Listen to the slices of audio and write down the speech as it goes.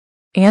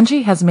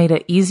Angie has made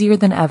it easier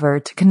than ever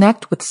to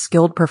connect with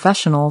skilled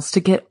professionals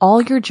to get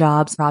all your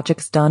jobs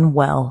projects done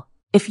well.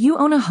 If you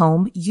own a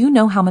home, you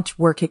know how much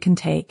work it can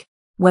take,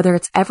 whether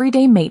it's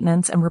everyday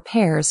maintenance and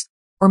repairs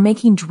or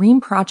making dream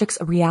projects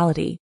a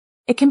reality.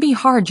 It can be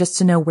hard just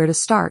to know where to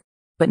start,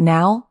 but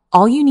now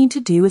all you need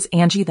to do is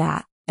Angie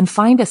that and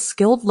find a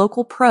skilled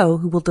local pro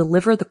who will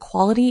deliver the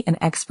quality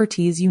and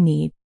expertise you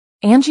need.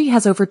 Angie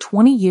has over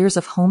 20 years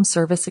of home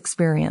service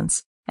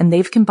experience, and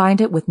they've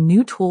combined it with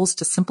new tools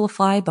to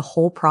simplify the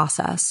whole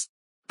process.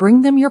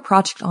 Bring them your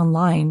project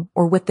online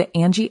or with the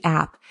Angie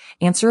app,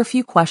 answer a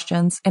few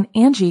questions, and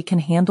Angie can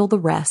handle the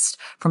rest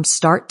from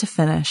start to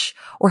finish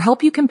or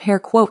help you compare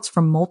quotes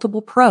from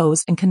multiple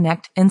pros and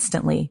connect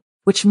instantly,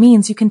 which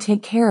means you can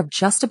take care of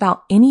just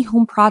about any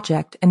home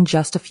project in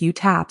just a few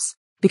taps.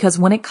 Because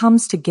when it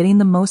comes to getting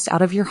the most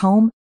out of your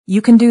home,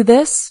 you can do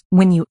this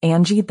when you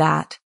Angie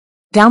that.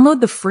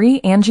 Download the free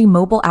Angie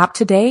mobile app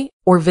today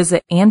or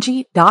visit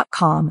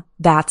Angie.com.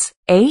 That's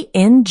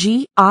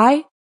ANGI.com.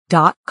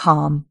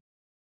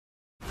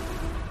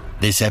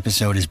 This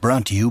episode is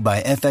brought to you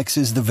by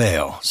FX's The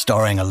Veil,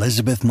 starring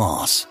Elizabeth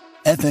Moss.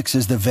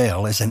 FX's The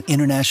Veil is an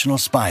international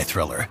spy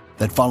thriller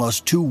that follows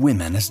two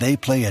women as they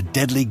play a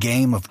deadly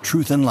game of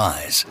truth and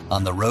lies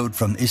on the road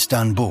from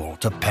Istanbul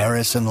to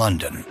Paris and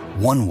London.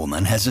 One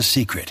woman has a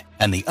secret,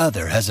 and the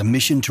other has a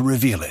mission to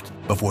reveal it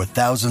before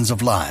thousands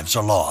of lives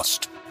are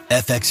lost.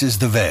 FX's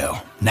The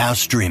Veil, now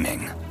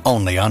streaming,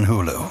 only on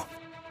Hulu.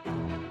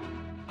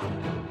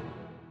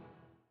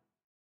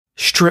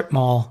 Strip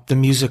Mall, the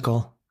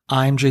musical.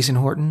 I'm Jason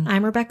Horton.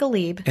 I'm Rebecca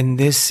Lieb. And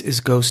this is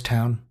Ghost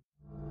Town.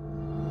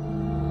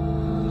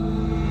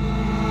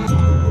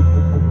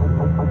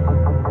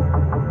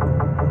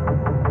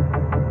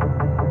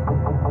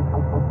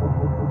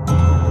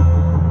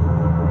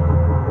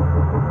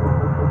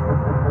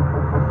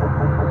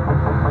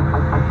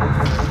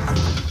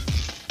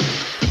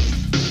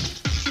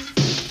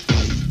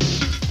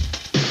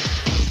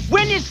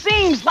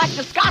 Like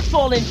the sky's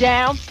falling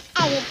down.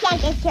 And you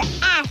can't get your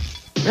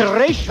ass.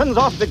 Rations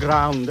off the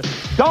ground.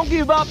 Don't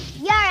give up.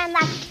 You're a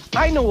luck.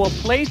 I know a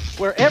place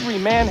where every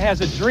man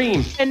has a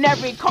dream and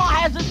every car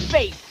has a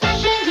space.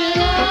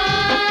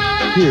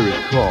 Shangri-La. Hear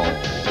it call.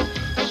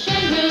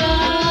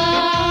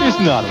 Shangri-La. It's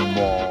not a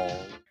mall.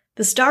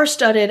 The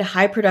star-studded,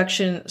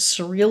 high-production,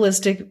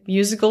 surrealistic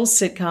musical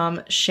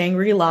sitcom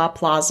Shangri-La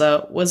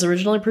Plaza was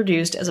originally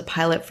produced as a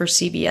pilot for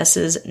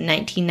CBS's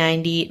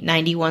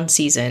 1990-91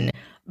 season.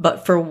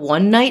 But for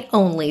one night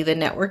only, the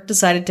network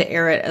decided to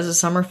air it as a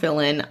summer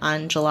fill-in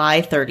on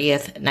July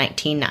 30th,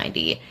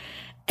 1990.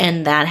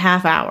 And that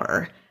half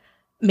hour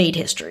made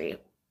history.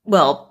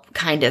 Well,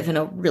 kind of in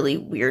a really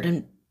weird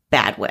and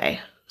bad way.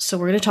 So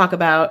we're going to talk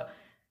about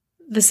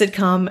the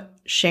sitcom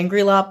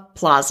Shangri-La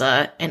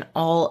Plaza and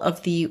all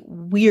of the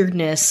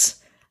weirdness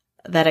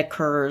that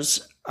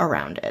occurs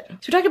around it. So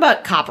we talked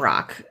about Cop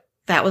Rock.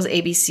 That was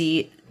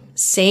ABC,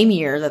 same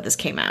year that this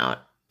came out.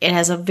 It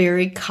has a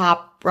very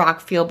cop rock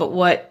feel, but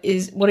what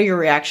are your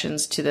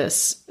reactions to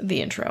this,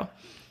 the intro?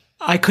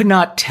 I could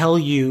not tell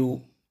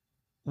you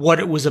what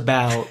it was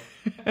about.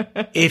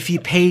 If you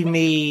paid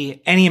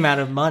me any amount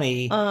of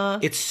money,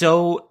 it's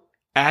so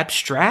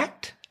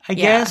abstract, I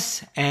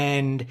guess.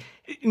 And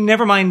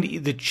never mind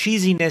the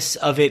cheesiness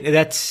of it.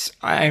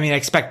 I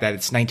expect that.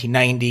 It's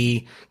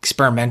 1990,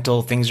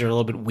 experimental, things are a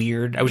little bit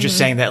weird. I was just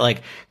saying that,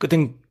 like, good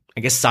thing, I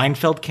guess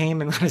Seinfeld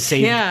came and kind of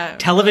saved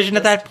television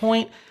at that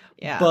point.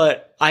 Yeah.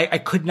 But I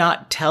could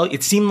not tell.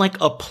 It seemed like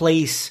a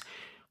place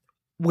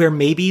where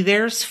maybe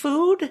there's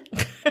food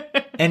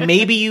and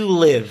maybe you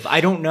live. I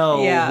don't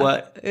know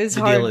what the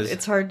deal is.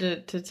 It's hard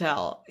to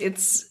tell.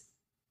 It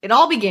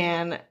all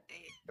began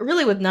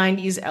really with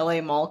 90s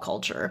LA mall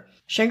culture.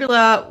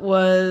 Shangri-La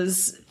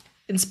was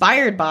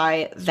inspired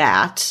by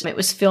that. It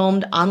was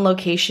filmed on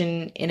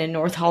location in a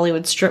North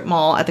Hollywood strip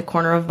mall at the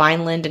corner of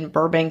Vineland and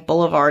Burbank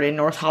Boulevard in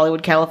North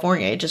Hollywood,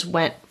 California. It just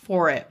went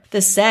for it.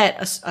 The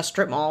set, a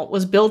strip mall,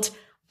 was built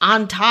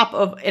on top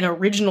of an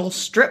original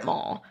strip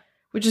mall,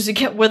 which is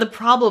again where the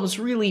problems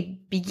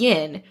really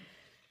begin.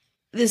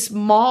 This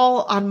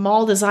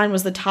mall design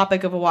was the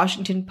topic of a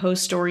Washington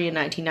Post story in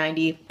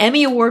 1990.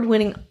 Emmy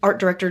Award-winning art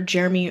director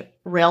Jeremy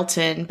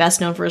Railton,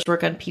 best known for his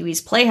work on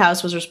Pee-wee's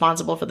Playhouse, was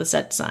responsible for the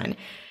set design.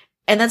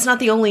 And that's not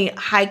the only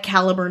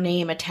high-caliber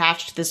name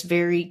attached to this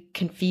very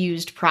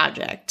confused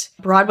project.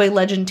 Broadway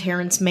legend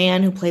Terrence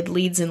Mann, who played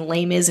leads in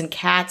Les Mis and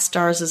Cats,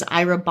 stars as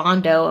Ira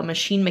Bondo, a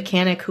machine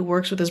mechanic who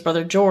works with his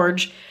brother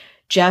George.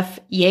 Jeff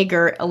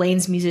Yeager,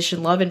 Elaine's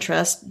musician love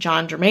interest,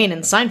 John Germain in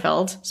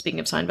Seinfeld, speaking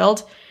of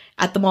Seinfeld,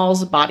 at the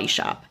mall's body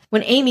shop.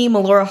 When Amy,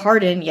 Melora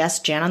Hardin, yes,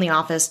 Jan on The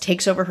Office,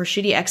 takes over her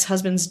shitty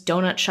ex-husband's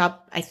donut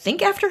shop, I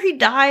think after he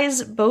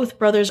dies, both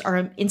brothers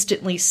are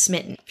instantly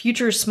smitten.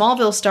 Future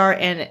Smallville star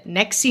and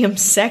NXIVM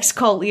sex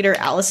cult leader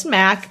Allison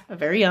Mack, a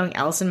very young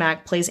Allison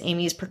Mack, plays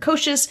Amy's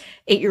precocious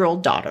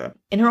 8-year-old daughter.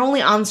 In her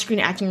only on-screen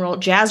acting role,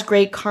 jazz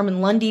great Carmen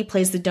Lundy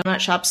plays the donut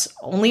shop's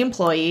only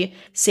employee.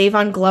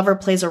 Savon Glover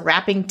plays a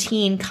rapping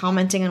teen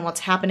commenting on what's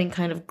happening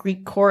kind of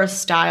Greek chorus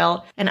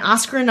style. And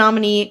Oscar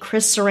nominee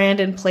Chris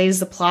Sarandon plays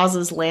the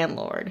plaza's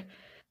landlord.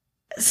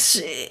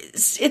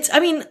 I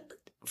mean,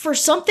 for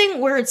something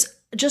where it's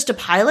just a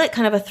pilot,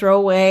 kind of a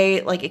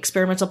throwaway, like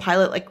experimental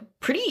pilot, like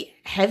pretty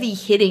heavy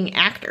hitting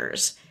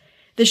actors.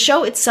 The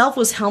show itself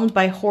was helmed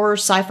by horror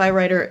sci-fi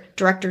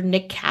director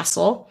Nick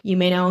Castle. You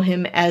may know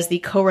him as the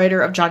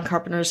co-writer of John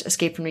Carpenter's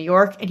Escape from New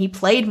York, and he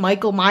played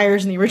Michael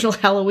Myers in the original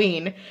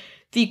Halloween.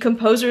 The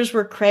composers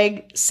were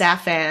Craig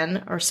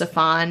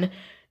Safan,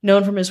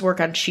 known from his work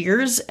on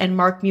Cheers, and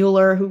Mark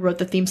Mueller, who wrote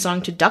the theme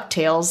song to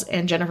DuckTales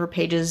and Jennifer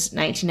Page's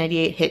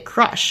 1998 hit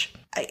Crush.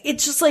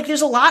 It's just like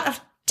there's a lot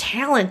of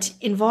talent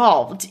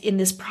involved in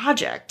this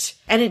project,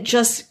 and it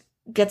just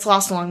gets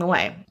lost along the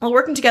way. While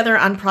working together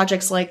on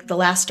projects like The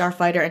Last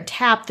Starfighter and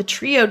Tap, the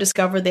trio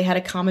discovered they had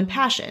a common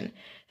passion.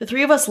 The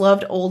three of us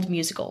loved old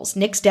musicals.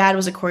 Nick's dad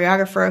was a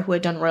choreographer who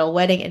had done Royal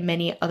Wedding and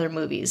many other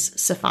movies,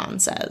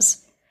 Safan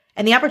says.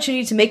 And the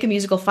opportunity to make a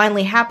musical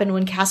finally happened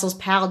when Castle's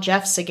pal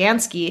Jeff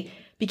Sagansky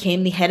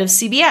became the head of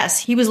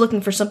CBS. He was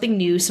looking for something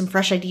new, some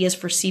fresh ideas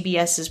for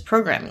CBS's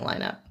programming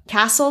lineup.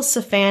 Castle,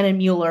 Safan, and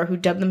Mueller, who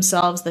dubbed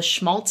themselves the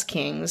Schmaltz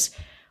Kings,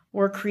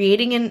 were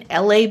creating an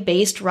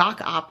LA-based rock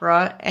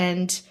opera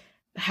and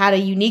had a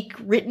unique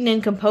written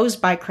and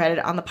composed by credit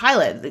on the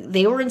pilot.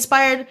 They were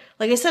inspired,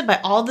 like I said, by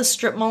all the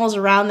strip malls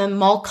around them,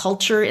 mall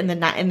culture in the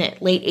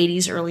late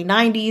 80s, early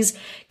 90s,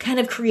 kind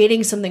of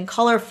creating something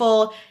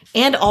colorful,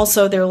 and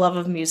also their love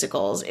of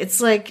musicals.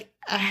 It's like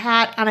a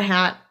hat on a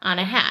hat on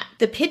a hat.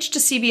 The pitch to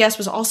CBS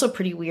was also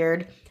pretty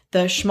weird.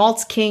 The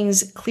Schmaltz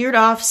Kings cleared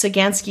off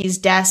Sagansky's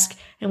desk,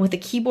 and with a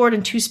keyboard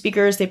and 2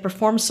 speakers, they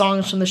performed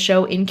songs from the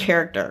show in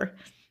character.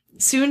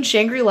 Soon,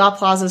 Shangri-La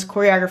Plaza's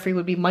choreography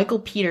would be Michael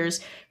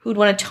Peters, who had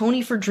won a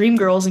Tony for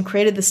Dreamgirls and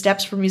created the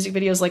steps for music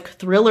videos like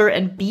Thriller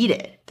and Beat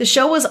It. The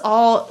show was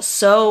all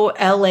so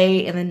LA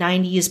in the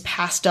 90s,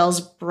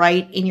 pastels,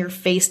 bright,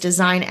 in-your-face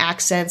design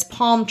accents,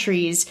 palm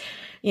trees,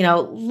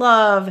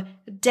 love,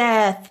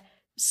 death,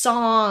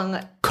 song.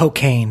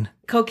 Cocaine,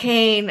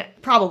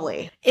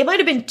 probably. It might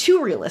have been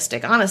too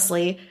realistic,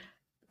 honestly.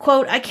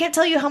 Quote, I can't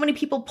tell you how many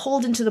people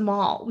pulled into the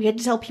mall. We had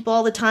to tell people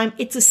all the time,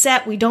 it's a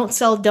set, we don't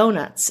sell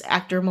donuts,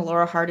 actor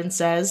Melora Hardin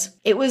says.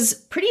 It was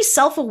pretty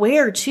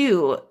self-aware,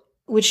 too,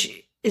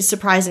 which is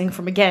surprising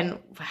from, again,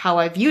 how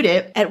I viewed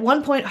it. At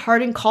one point,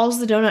 Hardin calls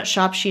the donut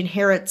shop she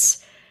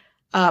inherits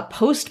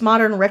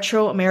postmodern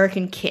retro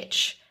American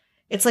kitsch.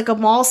 It's like a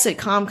mall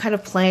sitcom kind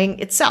of playing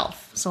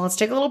itself. So let's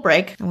take a little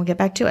break, and we'll get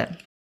back to it.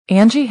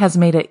 Angie has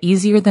made it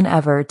easier than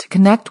ever to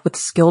connect with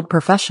skilled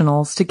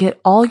professionals to get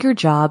all your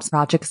jobs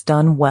projects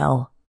done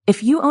well.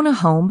 If you own a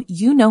home,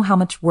 you know how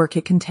much work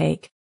it can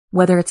take,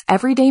 whether it's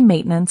everyday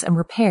maintenance and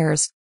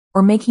repairs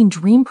or making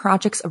dream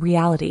projects a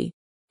reality.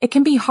 It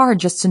can be hard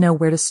just to know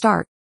where to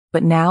start,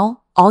 but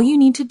now all you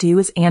need to do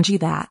is Angie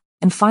that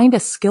and find a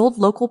skilled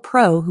local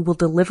pro who will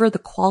deliver the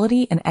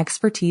quality and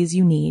expertise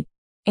you need.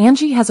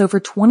 Angie has over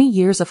 20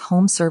 years of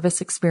home service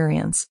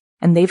experience,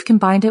 and they've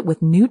combined it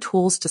with new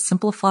tools to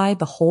simplify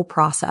the whole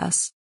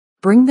process.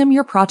 Bring them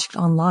your project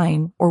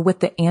online or with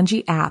the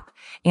Angie app,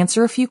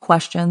 answer a few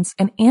questions,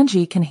 and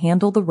Angie can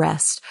handle the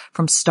rest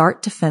from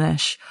start to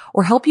finish,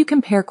 or help you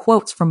compare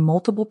quotes from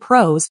multiple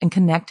pros and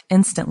connect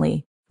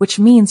instantly, which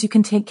means you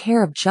can take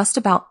care of just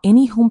about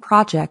any home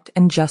project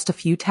in just a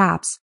few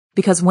taps.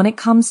 Because when it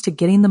comes to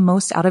getting the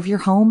most out of your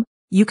home,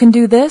 you can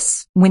do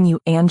this when you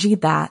Angie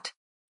that.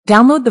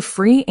 Download the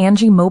free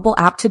Angie mobile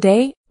app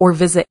today or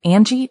visit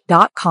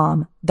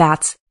Angie.com.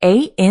 That's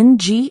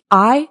ANGI.com.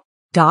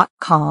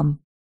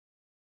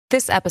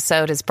 This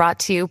episode is brought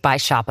to you by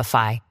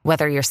Shopify.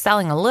 Whether you're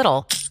selling a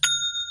little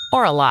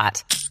or a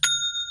lot,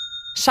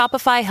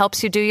 Shopify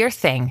helps you do your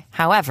thing,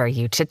 however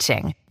you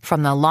cha-ching.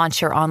 From the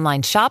launch your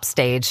online shop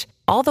stage,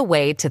 all the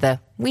way to the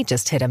we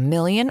just hit 1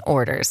 million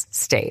orders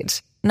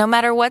stage. No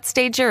matter what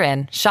stage you're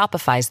in,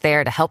 Shopify's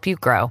there to help you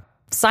grow.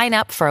 Sign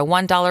up for a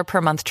 $1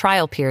 per month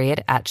trial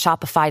period at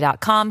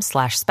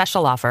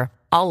shopify.com/special offer,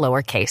 all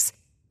lowercase.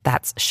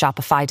 That's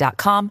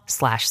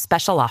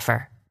shopify.com/special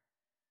offer.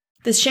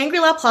 This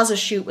Shangri-La Plaza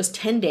shoot was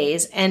 10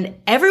 days, and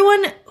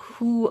everyone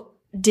who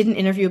did an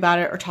interview about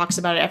it or talks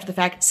about it after the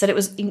fact said it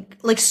was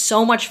like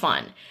so much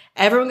fun.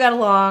 Everyone got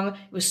along. It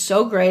was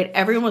so great.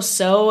 Everyone was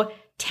so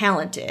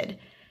talented.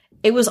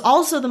 It was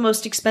also the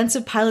most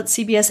expensive pilot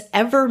CBS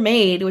ever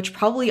made, which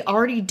probably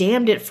already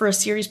damned it for a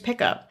series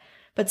pickup.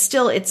 But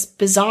still, its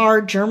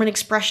bizarre German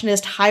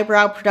expressionist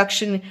highbrow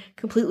production,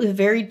 complete with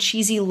very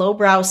cheesy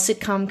lowbrow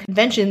sitcom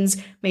conventions,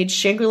 made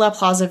Shangri-La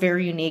Plaza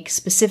very unique,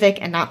 specific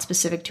and not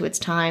specific to its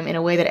time, in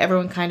a way that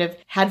everyone kind of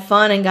had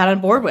fun and got on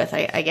board with,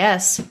 I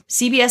guess.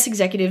 CBS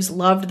executives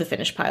loved the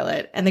finished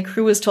pilot, and the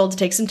crew was told to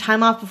take some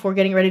time off before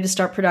getting ready to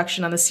start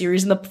production on the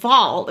series in the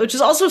fall, which is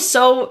also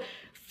so,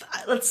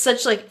 that's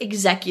such like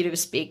executive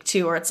speak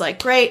too, where it's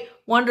like, great,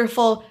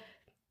 wonderful,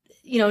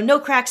 no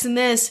cracks in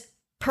this,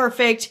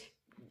 perfect,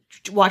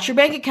 watch your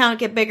bank account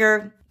get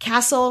bigger,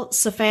 Castle,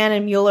 Safan,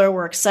 and Mueller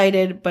were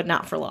excited, but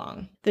not for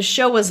long. The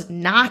show was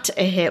not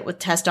a hit with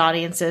test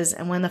audiences,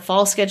 and when the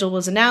fall schedule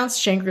was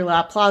announced,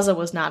 Shangri-La Plaza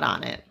was not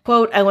on it.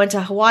 Quote, I went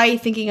to Hawaii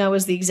thinking I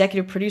was the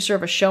executive producer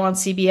of a show on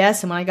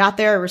CBS, and when I got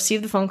there, I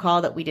received the phone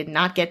call that we did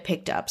not get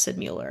picked up, said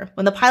Mueller.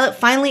 When the pilot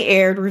finally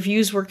aired,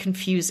 reviews were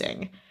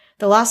confusing.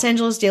 The Los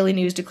Angeles Daily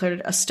News declared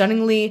it as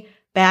stunningly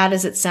bad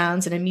as it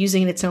sounds and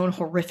amusing in its own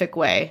horrific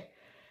way.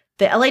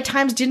 The LA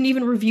Times didn't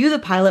even review the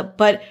pilot,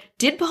 but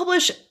did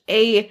publish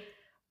a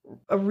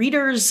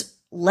reader's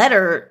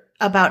letter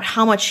about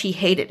how much he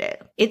hated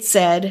it. It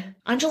said,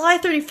 on July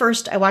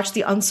 31st, I watched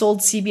the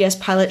unsold CBS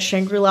pilot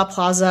Shangri-La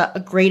Plaza, a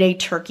grade A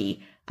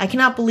turkey. I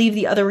cannot believe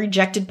the other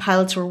rejected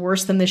pilots were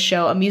worse than this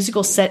show, a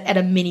musical set at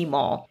a mini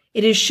mall.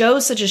 It is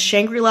shows such as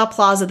Shangri-La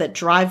Plaza that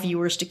drive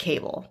viewers to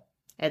cable.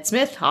 Ed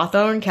Smith,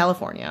 Hawthorne,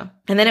 California.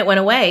 And then it went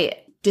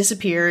away,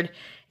 disappeared,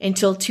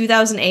 until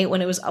 2008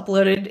 when it was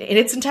uploaded in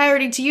its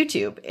entirety to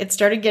YouTube. It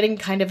started getting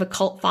kind of a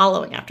cult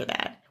following after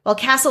that. While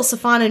Castle,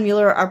 Safan, and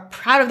Mueller are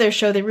proud of their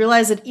show, they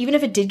realize that even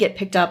if it did get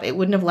picked up, it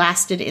wouldn't have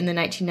lasted in the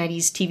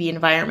 1990s TV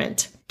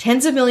environment.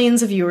 Tens of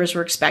millions of viewers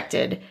were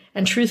expected,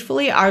 and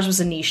truthfully, ours was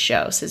a niche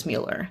show, says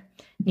Mueller.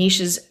 Niche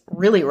is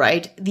really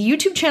right. The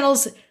YouTube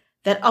channels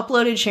that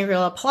uploaded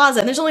Shangri-La Plaza,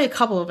 and there's only a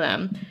couple of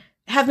them,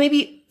 have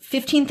maybe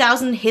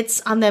 15,000 hits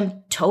on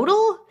them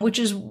total, which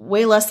is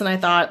way less than I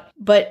thought.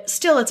 But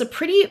still, it's a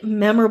pretty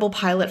memorable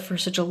pilot for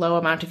such a low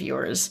amount of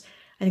viewers.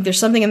 I think there's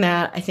something in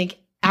that. I think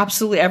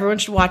absolutely everyone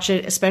should watch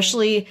it,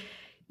 especially,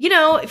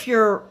 if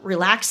you're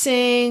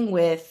relaxing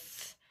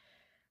with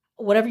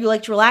whatever you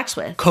like to relax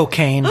with.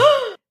 Cocaine. When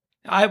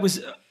I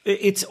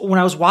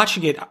was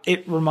watching it,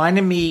 it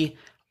reminded me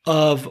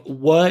of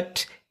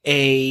what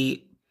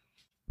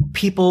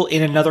people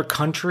in another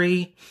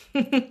country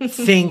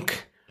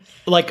think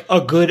like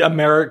a good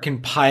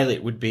American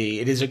pilot would be.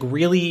 It is like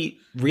really,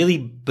 really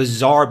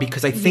bizarre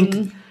because I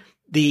think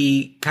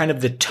the kind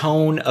of the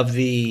tone of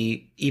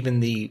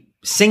even the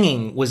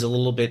singing was a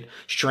little bit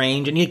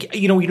strange. And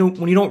when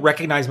you don't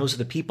recognize most of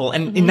the people,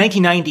 and in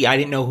 1990, I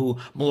didn't know who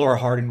Melora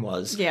Hardin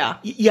was. Yeah.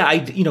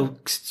 Yeah.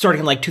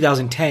 Starting in like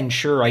 2010,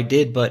 sure I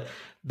did. But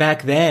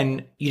back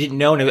then you didn't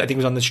know. And I think it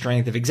was on the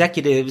strength of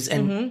executives.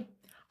 And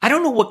I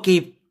don't know what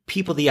gave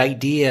people the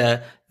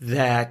idea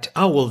that,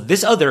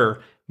 this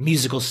other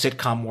musical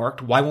sitcom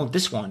worked. Why won't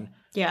this one?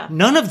 Yeah.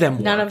 None of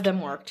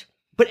them worked.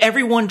 But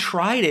everyone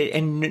tried it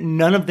and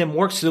none of them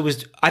worked. So there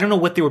was, I don't know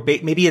what they were,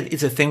 maybe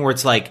it's a thing where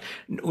it's like,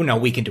 no,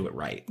 we can do it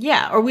right.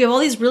 Yeah. Or we have all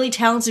these really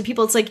talented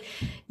people. It's like,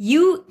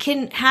 you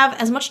can have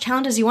as much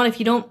talent as you want if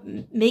you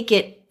don't make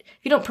it, if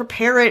you don't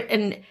prepare it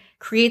and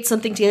create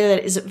something together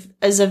that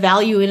is a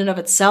value in and of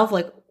itself.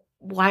 Like,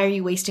 why are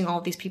you wasting all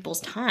of these people's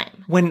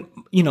time? When,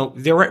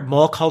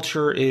 mall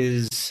culture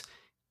is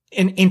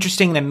an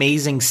interesting and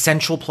amazing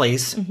central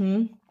place,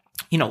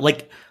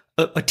 like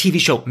a TV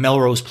show,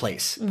 Melrose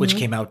Place, which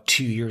came out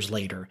 2 years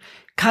later,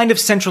 kind of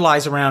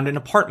centralized around an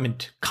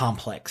apartment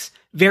complex.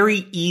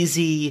 Very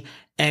easy.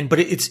 But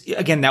it's,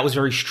 again, that was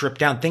very stripped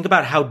down. Think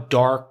about how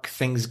dark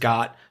things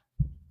got,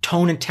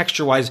 tone and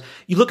texture wise.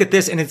 You look at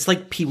this and it's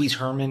like Pee Wee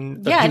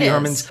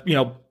Herman's,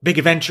 Big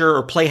Adventure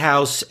or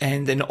Playhouse.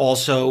 And then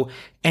also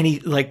any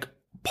like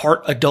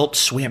part Adult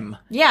Swim.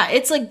 Yeah.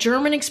 It's like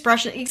German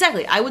expression.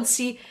 Exactly. I would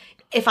see,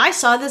 if I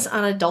saw this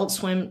on Adult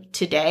Swim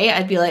today,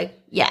 I'd be like,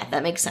 yeah,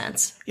 that makes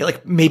sense. Yeah,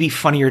 like maybe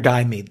Funny or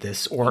Die made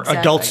this, or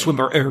Adult Swim,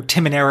 or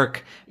Tim and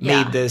Eric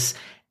made this.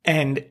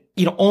 And,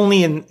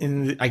 only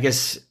in, I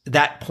guess,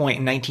 that point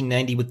in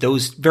 1990 with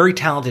those very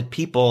talented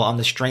people on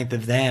the strength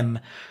of them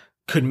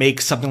could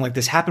make something like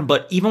this happen.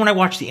 But even when I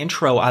watched the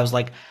intro, I was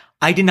like,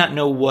 I did not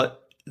know what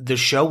the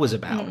show was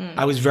about.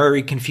 I was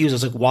very confused. I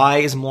was like, why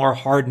is Melora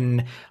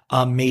Hardin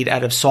made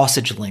out of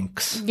sausage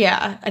links?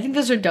 Yeah, I think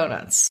those are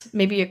donuts.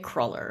 Maybe a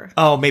cruller.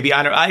 Oh, maybe.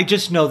 I don't. I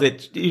just know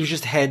that it was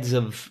just heads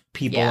of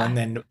people and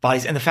then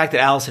bodies. And the fact that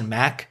Allison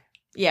Mack.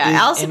 Yeah,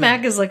 Allison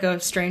Mack is like a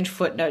strange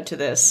footnote to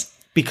this.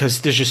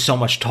 Because there's just so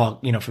much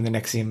talk, from the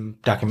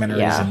NXIVM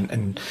documentaries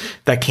and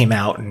that came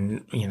out.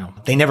 And,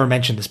 they never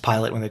mentioned this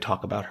pilot when they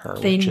talk about her.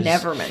 They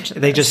never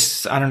mentioned They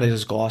just, I don't know, they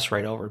just gloss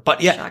right over.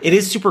 But yeah, shocking. It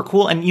is super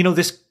cool. And,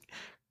 this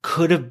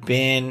could have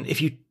been,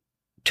 if you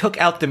took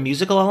out the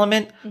musical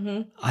element,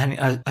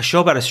 a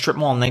show about a strip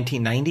mall in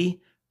 1990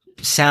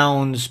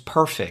 sounds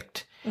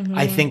perfect.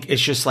 I think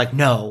it's just like,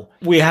 no,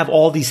 we have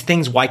all these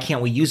things. Why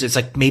can't we use it? It's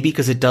like, maybe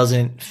because it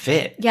doesn't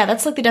fit. Yeah,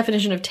 that's like the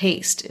definition of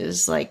taste,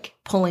 is like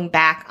pulling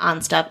back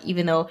on stuff,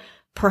 even though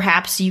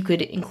perhaps you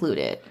could include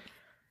it.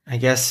 I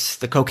guess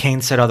the cocaine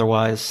said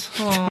otherwise.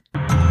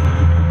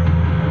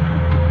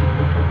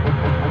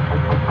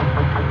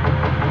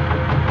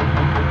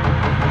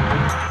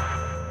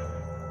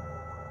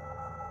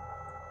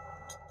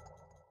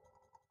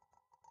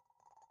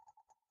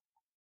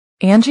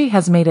 Angie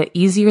has made it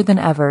easier than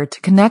ever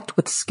to connect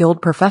with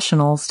skilled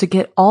professionals to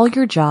get all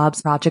your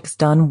jobs projects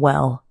done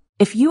well.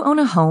 If you own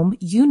a home,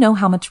 you know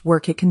how much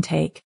work it can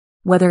take,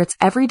 whether it's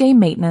everyday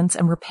maintenance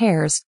and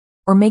repairs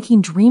or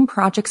making dream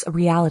projects a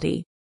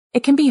reality.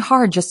 It can be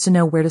hard just to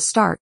know where to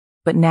start,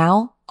 but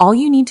now all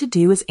you need to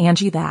do is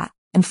Angie that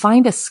and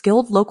find a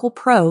skilled local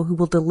pro who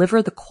will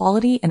deliver the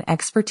quality and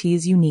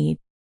expertise you need.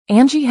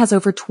 Angie has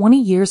over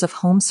 20 years of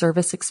home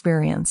service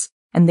experience,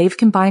 and they've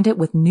combined it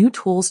with new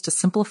tools to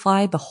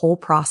simplify the whole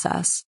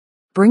process.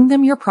 Bring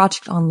them your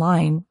project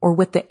online or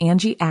with the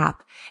Angie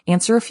app,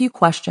 answer a few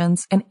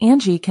questions, and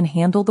Angie can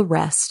handle the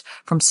rest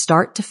from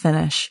start to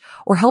finish,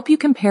 or help you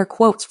compare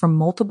quotes from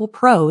multiple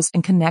pros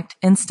and connect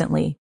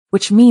instantly,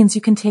 which means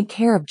you can take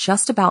care of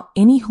just about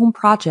any home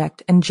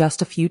project in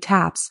just a few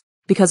taps.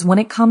 Because when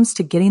it comes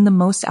to getting the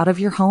most out of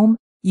your home,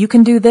 you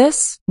can do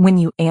this when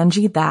you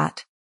Angie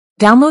that.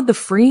 Download the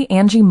free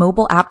Angie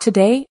mobile app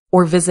today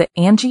or visit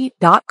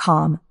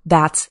Angie.com.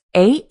 That's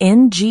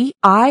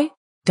ANGI.com.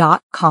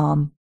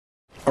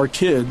 Our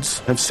kids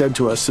have said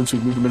to us since we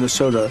moved to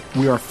Minnesota,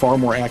 we are far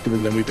more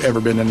active than we've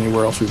ever been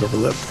anywhere else we've ever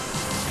lived.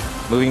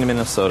 Moving to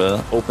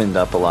Minnesota opened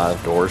up a lot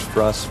of doors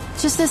for us.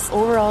 Just this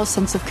overall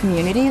sense of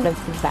community, of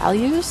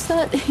values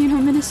that,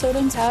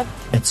 Minnesotans have.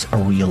 It's a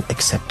real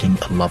accepting,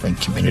 loving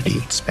community,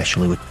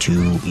 especially with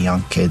 2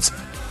 young kids.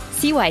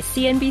 See why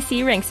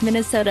CNBC ranks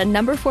Minnesota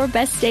number 4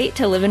 best state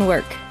to live and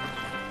work.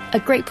 A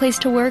great place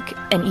to work,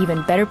 an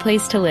even better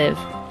place to live.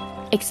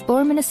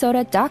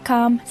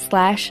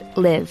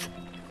 ExploreMinnesota.com/live.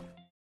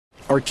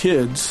 Our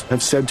kids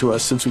have said to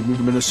us since we moved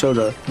to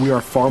Minnesota, we are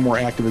far more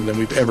active than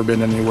we've ever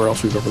been anywhere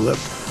else we've ever lived.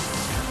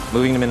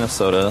 Moving to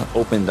Minnesota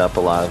opened up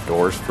a lot of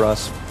doors for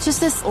us.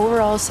 Just this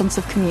overall sense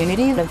of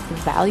community, of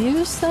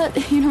values that,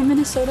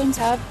 Minnesotans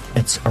have.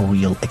 It's a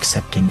real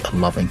accepting,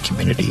 loving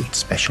community,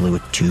 especially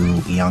with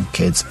 2 young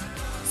kids.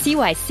 See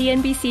why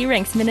CNBC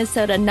ranks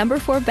Minnesota number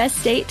 4 best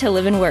state to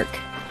live and work.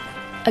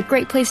 A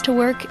great place to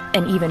work,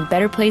 an even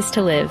better place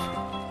to live.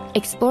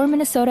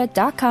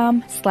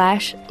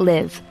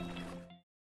 ExploreMinnesota.com/live.